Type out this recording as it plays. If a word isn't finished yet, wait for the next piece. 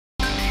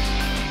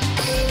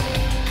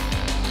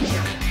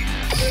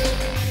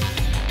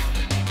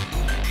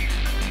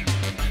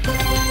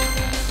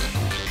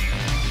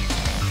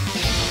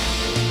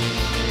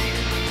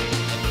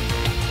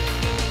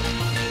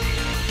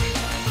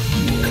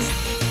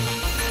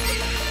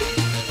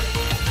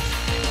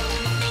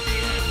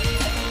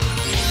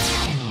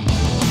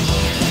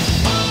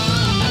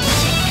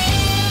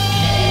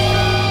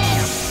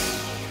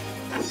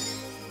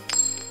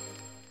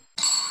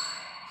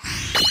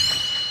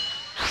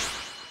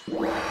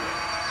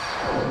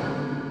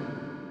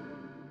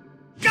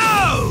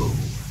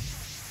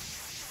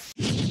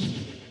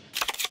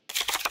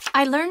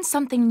I learn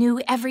something new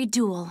every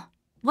duel.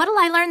 What'll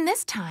I learn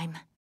this time?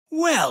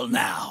 Well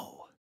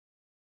now,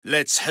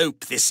 let's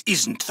hope this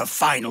isn't the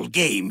final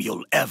game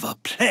you'll ever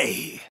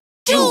play.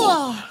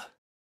 Duel!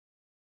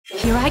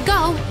 Here I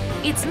go.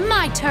 It's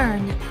my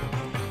turn.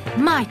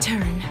 My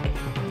turn.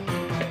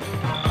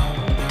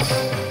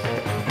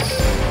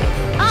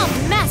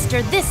 I'll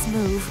master this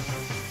move.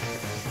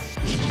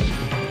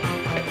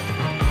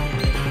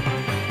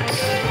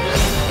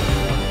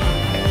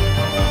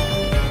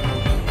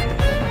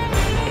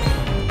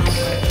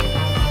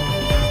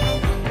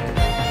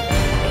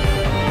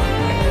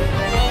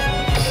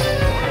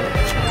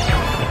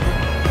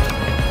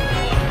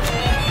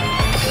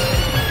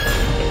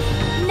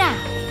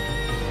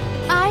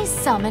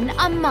 Summon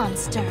a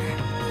monster.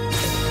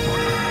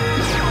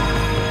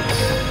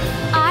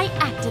 I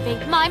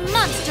activate my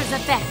monster's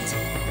effect.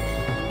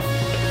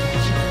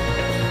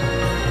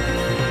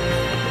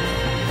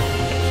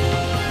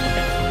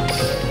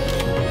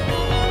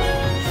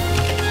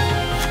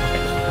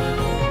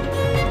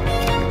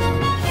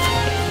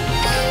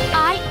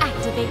 I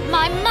activate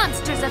my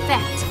monster's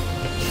effect.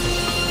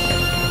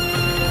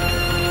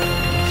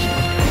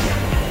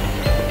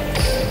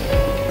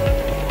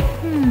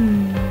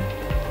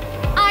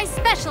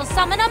 Special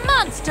summon a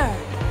monster!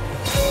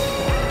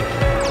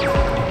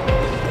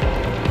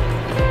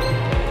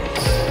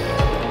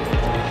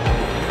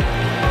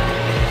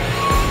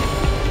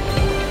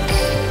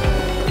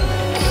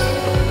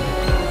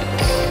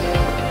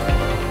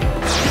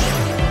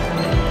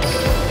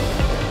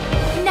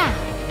 Now,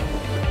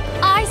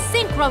 I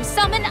synchro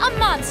summon a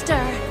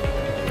monster!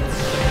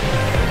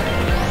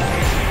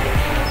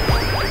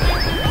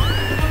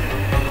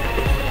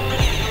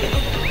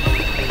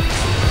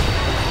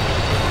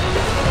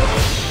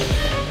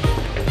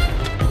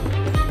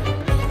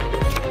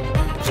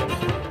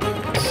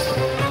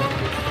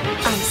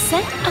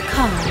 Set a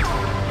card.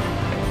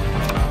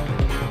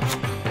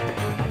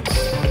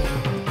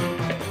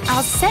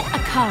 I'll set a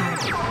card.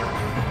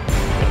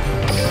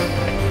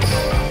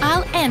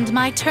 I'll end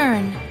my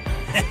turn.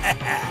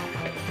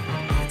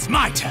 It's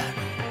my turn.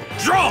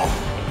 Draw!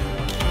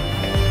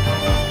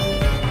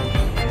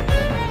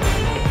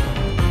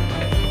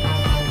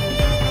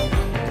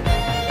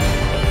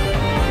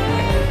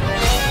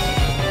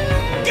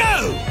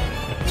 Go!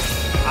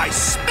 I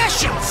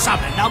special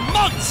summon a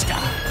monster!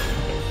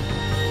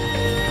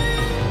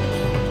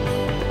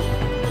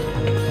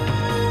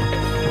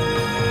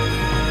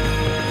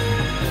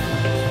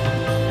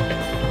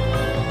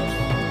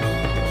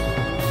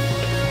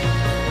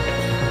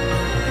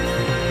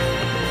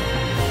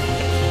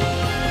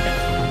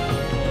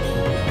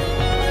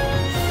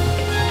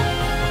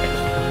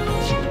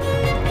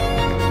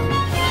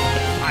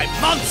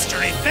 Monster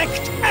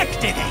effect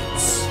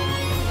activates!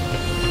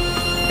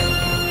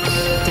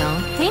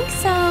 Don't think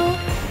so.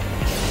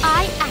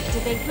 I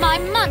activate my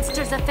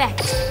monster's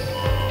effect.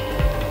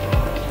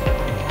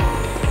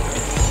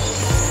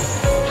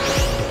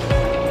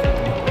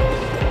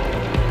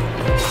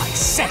 I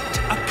set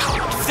a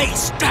card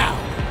face down.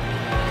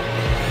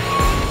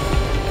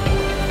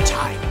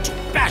 Time to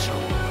battle.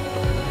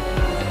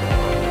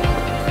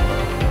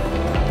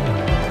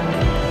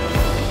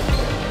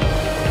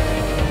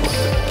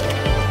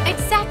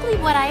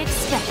 What I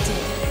expected.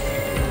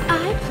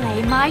 I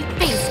play my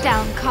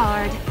face-down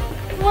card.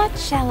 What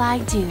shall I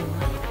do?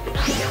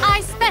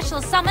 I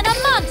special summon a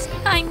monster!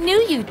 I knew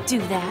you'd do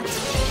that.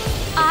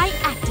 I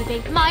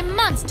activate my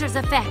monster's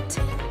effect.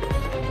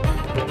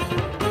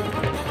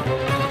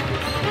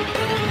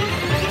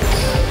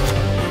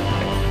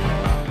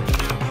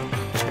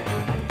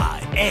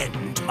 I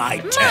end my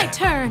turn. My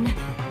turn!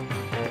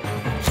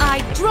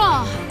 I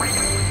draw!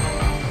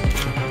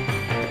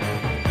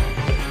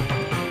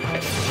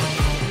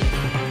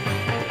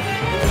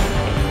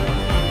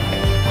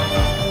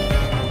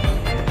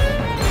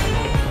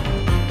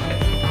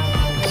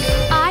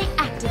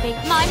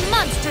 My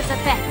monster's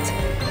effect.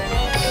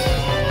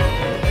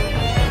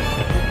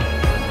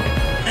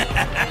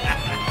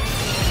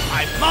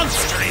 My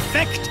monster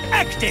effect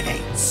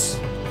activates.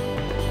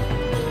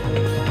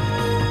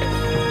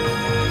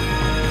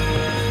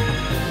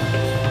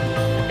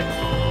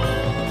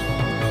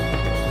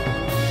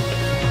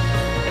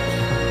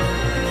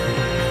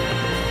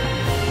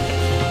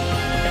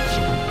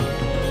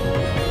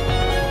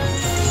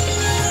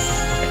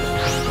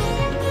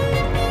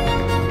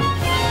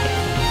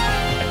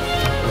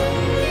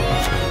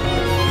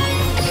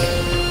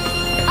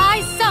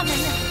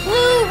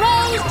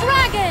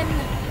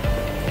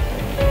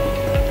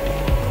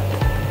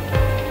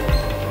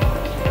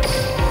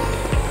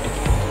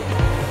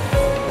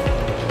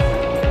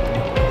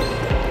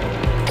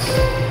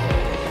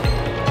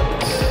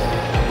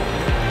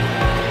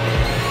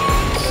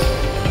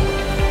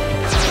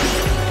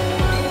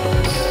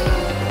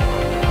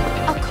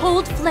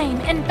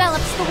 Flame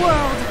envelops the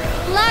world.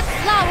 Black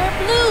flower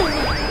bloom.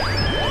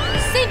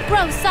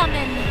 Synchro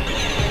summon.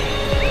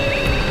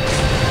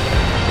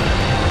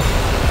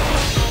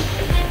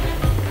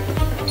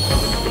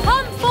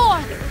 Come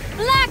forth,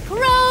 Black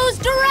Rose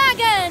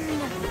Dragon.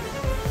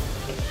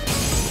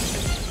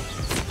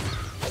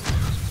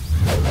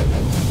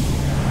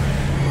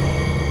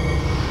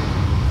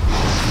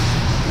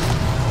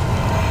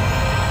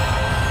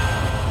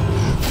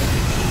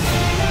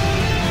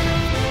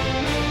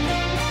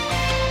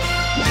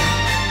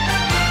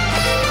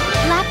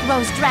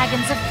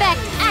 Dragon's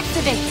effect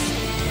activates.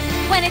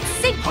 When it's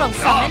synchro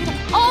summoned,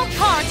 all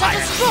cards are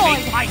destroyed.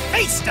 Activate my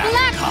face down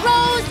Black card.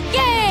 Rose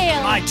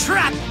Gale! My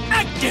trap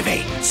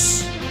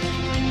activates.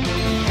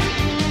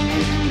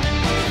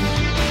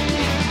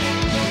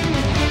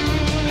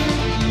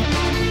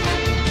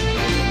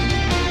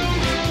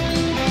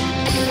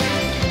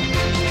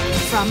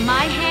 From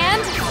my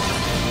hand,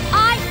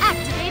 I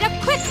activate a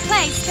quick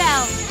play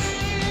spell.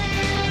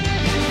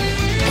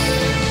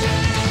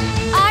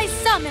 I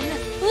summon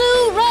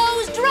Blue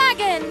Rose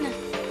Dragon.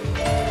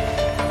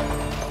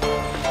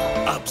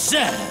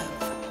 Observe.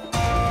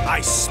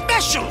 I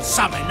special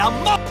summon a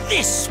mob.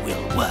 This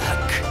will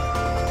work.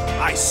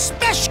 I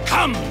special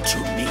come to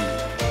me.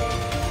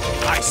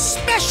 I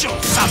special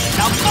summon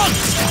a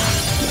monster.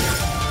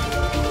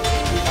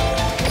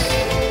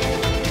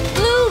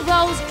 Blue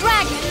Rose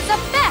Dragon's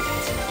effect.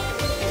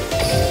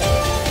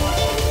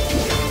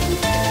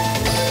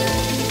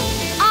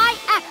 I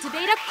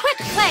activate a quick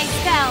play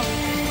spell.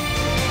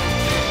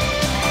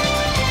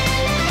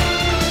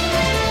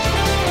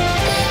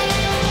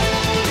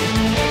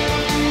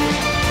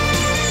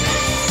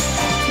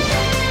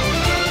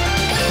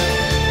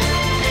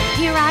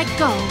 Here I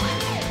go.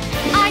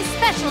 I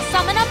special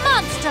summon a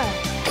monster.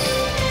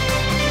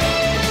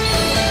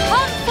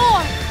 Come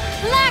forth,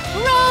 Black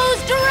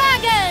Rose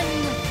Dragon!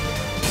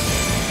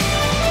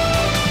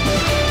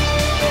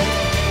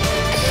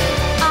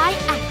 I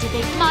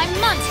activate my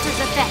monster's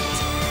effect.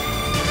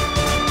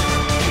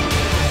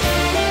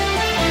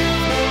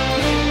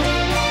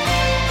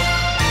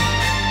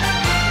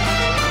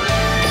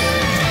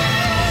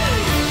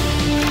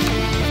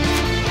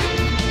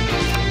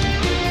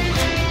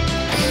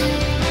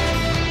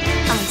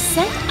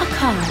 Set a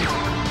card.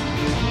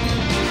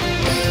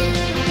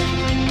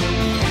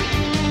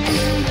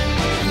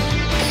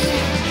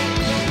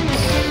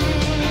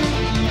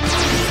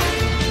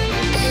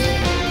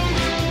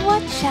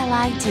 What shall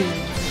I do?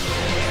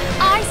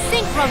 I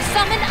synchro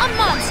summon a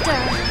monster.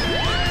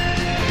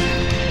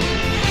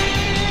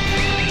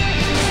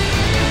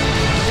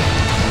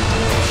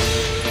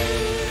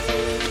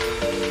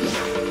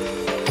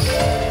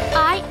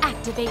 I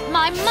activate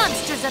my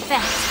monster's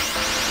effect.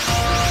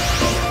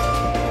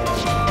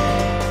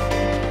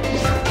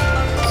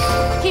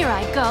 Here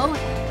I go.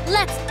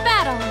 Let's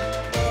battle.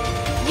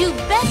 You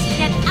best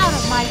get out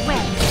of my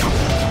way.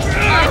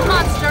 My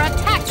monster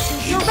attacks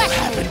you directly.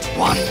 You haven't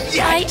won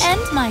yet. I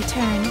end my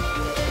turn.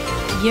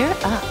 You're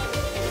up.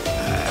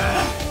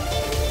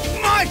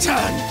 My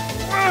turn.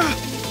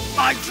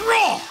 I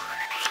draw.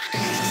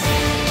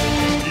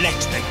 Let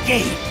the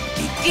game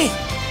begin.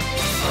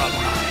 From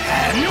my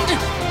hand,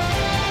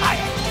 I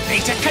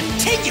activate a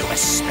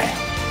continuous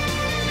spell.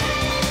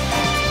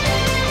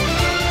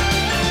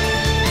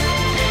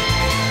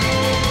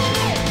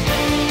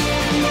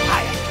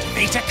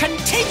 A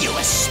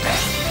continuous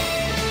spell.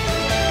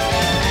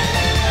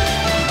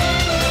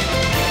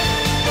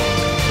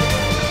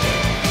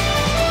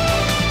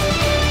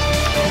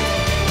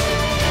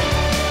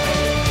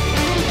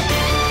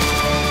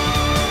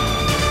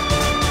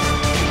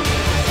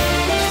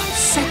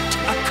 Set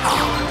a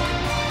card.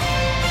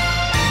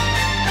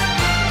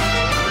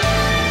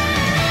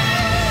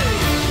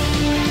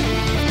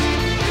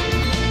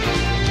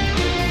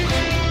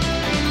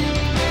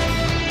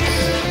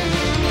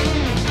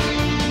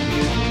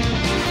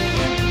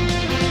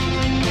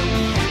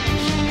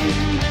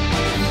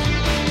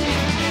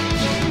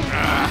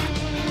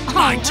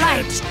 My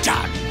turn's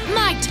done.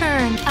 My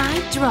turn. I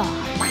draw.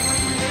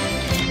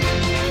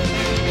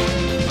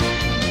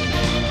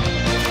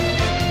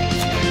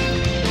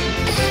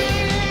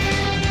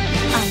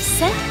 I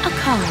set a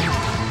card.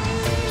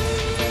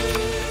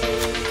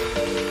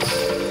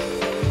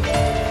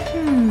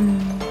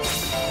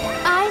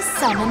 I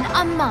summon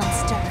a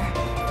monster.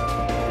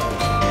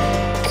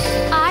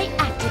 I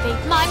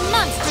activate my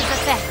monster's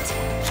effect.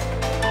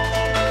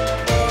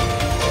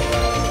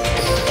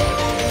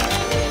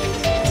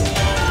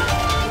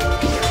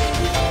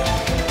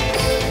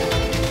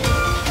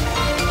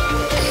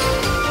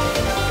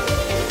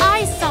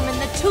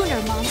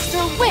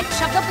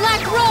 Witch of the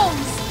Black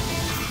Rose!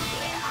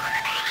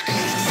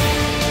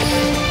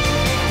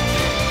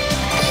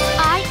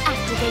 I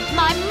activate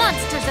my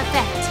monster's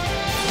effect.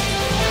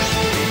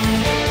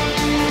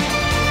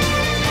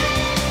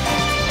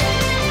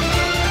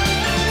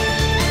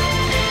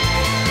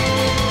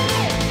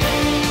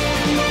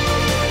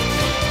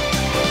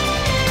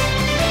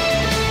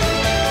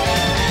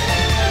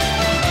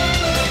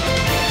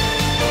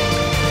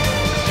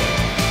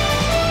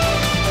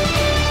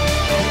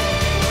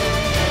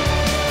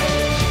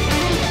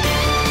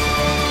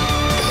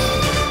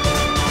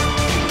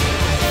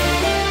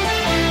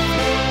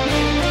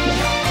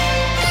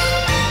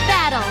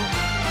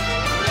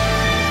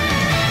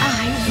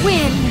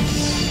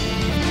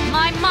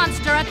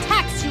 Monster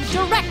attacks you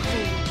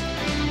directly.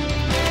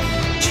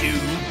 Too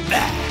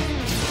bad.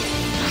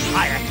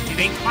 I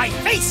activate my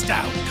face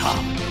down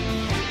card.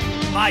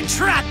 My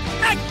trap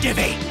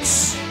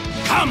activates.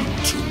 Come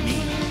to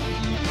me.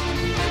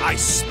 I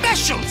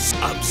specials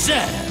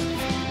observe.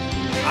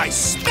 I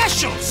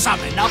special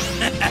summon up.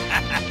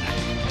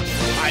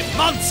 My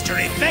monster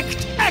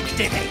effect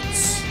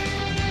activates.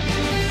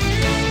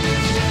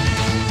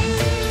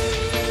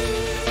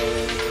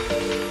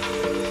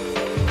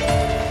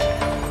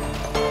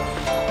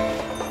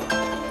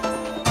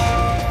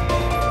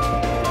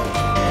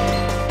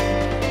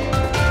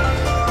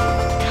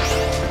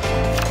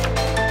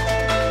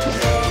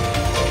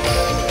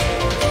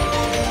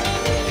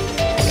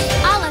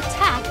 I'll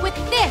attack with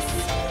this.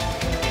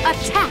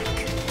 Attack.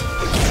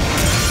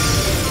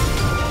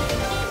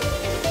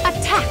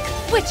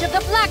 Attack, Witch of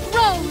the Black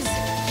Rose.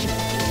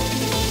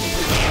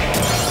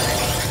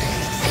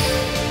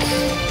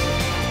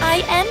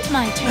 I end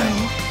my turn.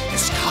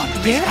 This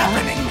can't be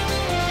happening.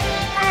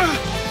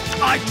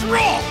 I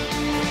draw.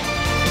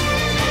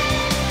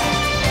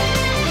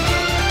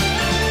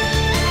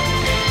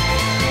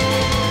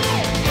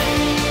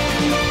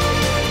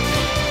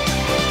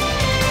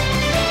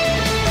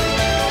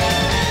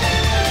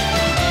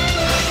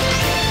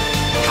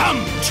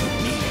 Come to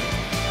me.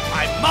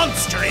 My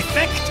monster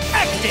effect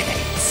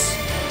activates.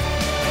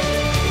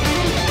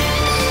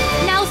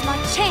 Now's my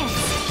chance.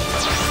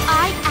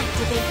 I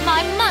activate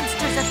my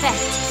monster's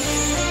effect.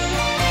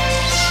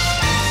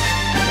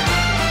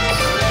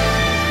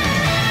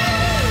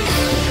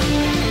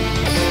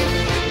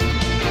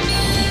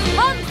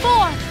 Come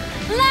forth,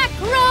 Black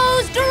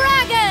Rose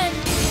Dragon!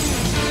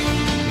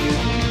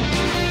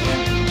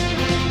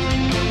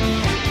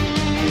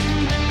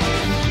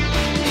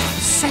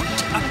 Set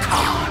a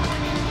card.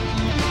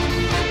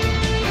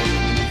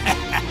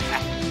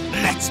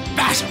 Let's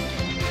battle.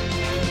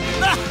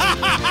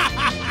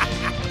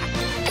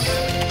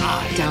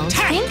 I Don't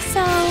attack. think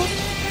so.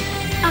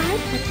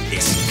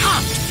 This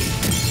can't be.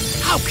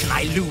 How can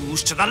I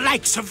lose to the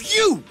likes of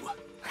you?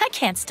 I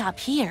can't stop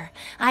here.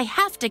 I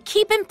have to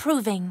keep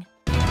improving.